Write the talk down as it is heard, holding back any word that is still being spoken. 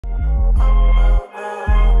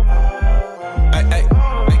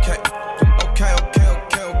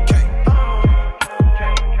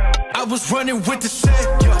Running with the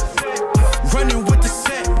set, yeah. Running with the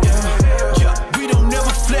set, yeah. Yeah. We don't never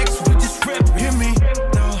flex, we just rep, hear me?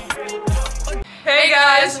 Hey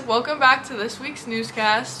guys, welcome back to this week's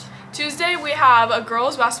newscast. Tuesday we have a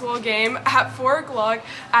girls basketball game at 4 o'clock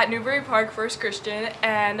at Newbury Park First Christian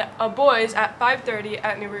and a boys at 5:30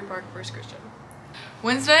 at Newbury Park First Christian.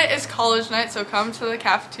 Wednesday is college night, so come to the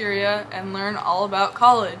cafeteria and learn all about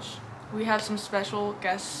college. We have some special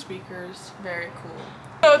guest speakers, very cool.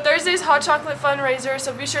 So Thursday's hot chocolate fundraiser,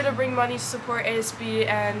 so be sure to bring money to support ASB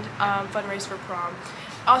and fundraise for prom.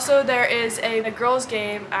 Also there is a girls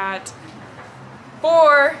game at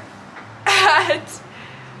 4 at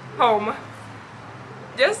home.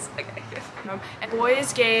 Yes? Okay. And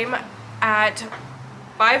boys game at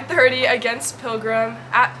 5:30 against Pilgrim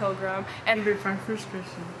at Pilgrim and Newbury Park First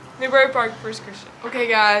Christian. Newbury Park First Christian. Okay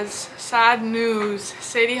guys, sad news.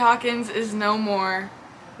 Sadie Hawkins is no more.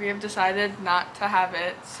 We have decided not to have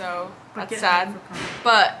it, so that's sad.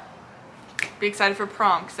 But be excited for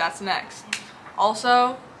prom because that's next.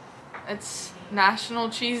 Also, it's National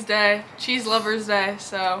Cheese Day, Cheese Lovers Day,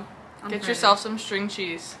 so get yourself some string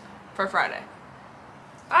cheese for Friday.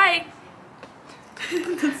 Bye!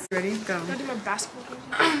 Ready? Go. I'm gonna do my basketball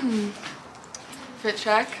game. Fit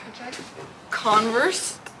check.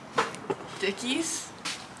 Converse. Dickies.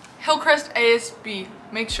 Hillcrest ASB.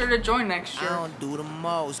 Make sure to join next year. I don't do the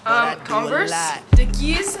most, but I do Converse, a lot.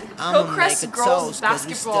 Dickies, Hillcrest girls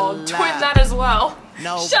basketball. Join that as well.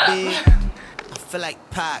 No Shut big. up. I feel like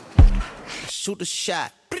Pac. Shoot a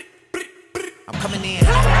shot. I'm coming in.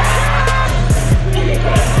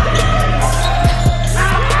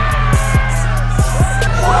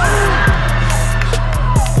 Wow.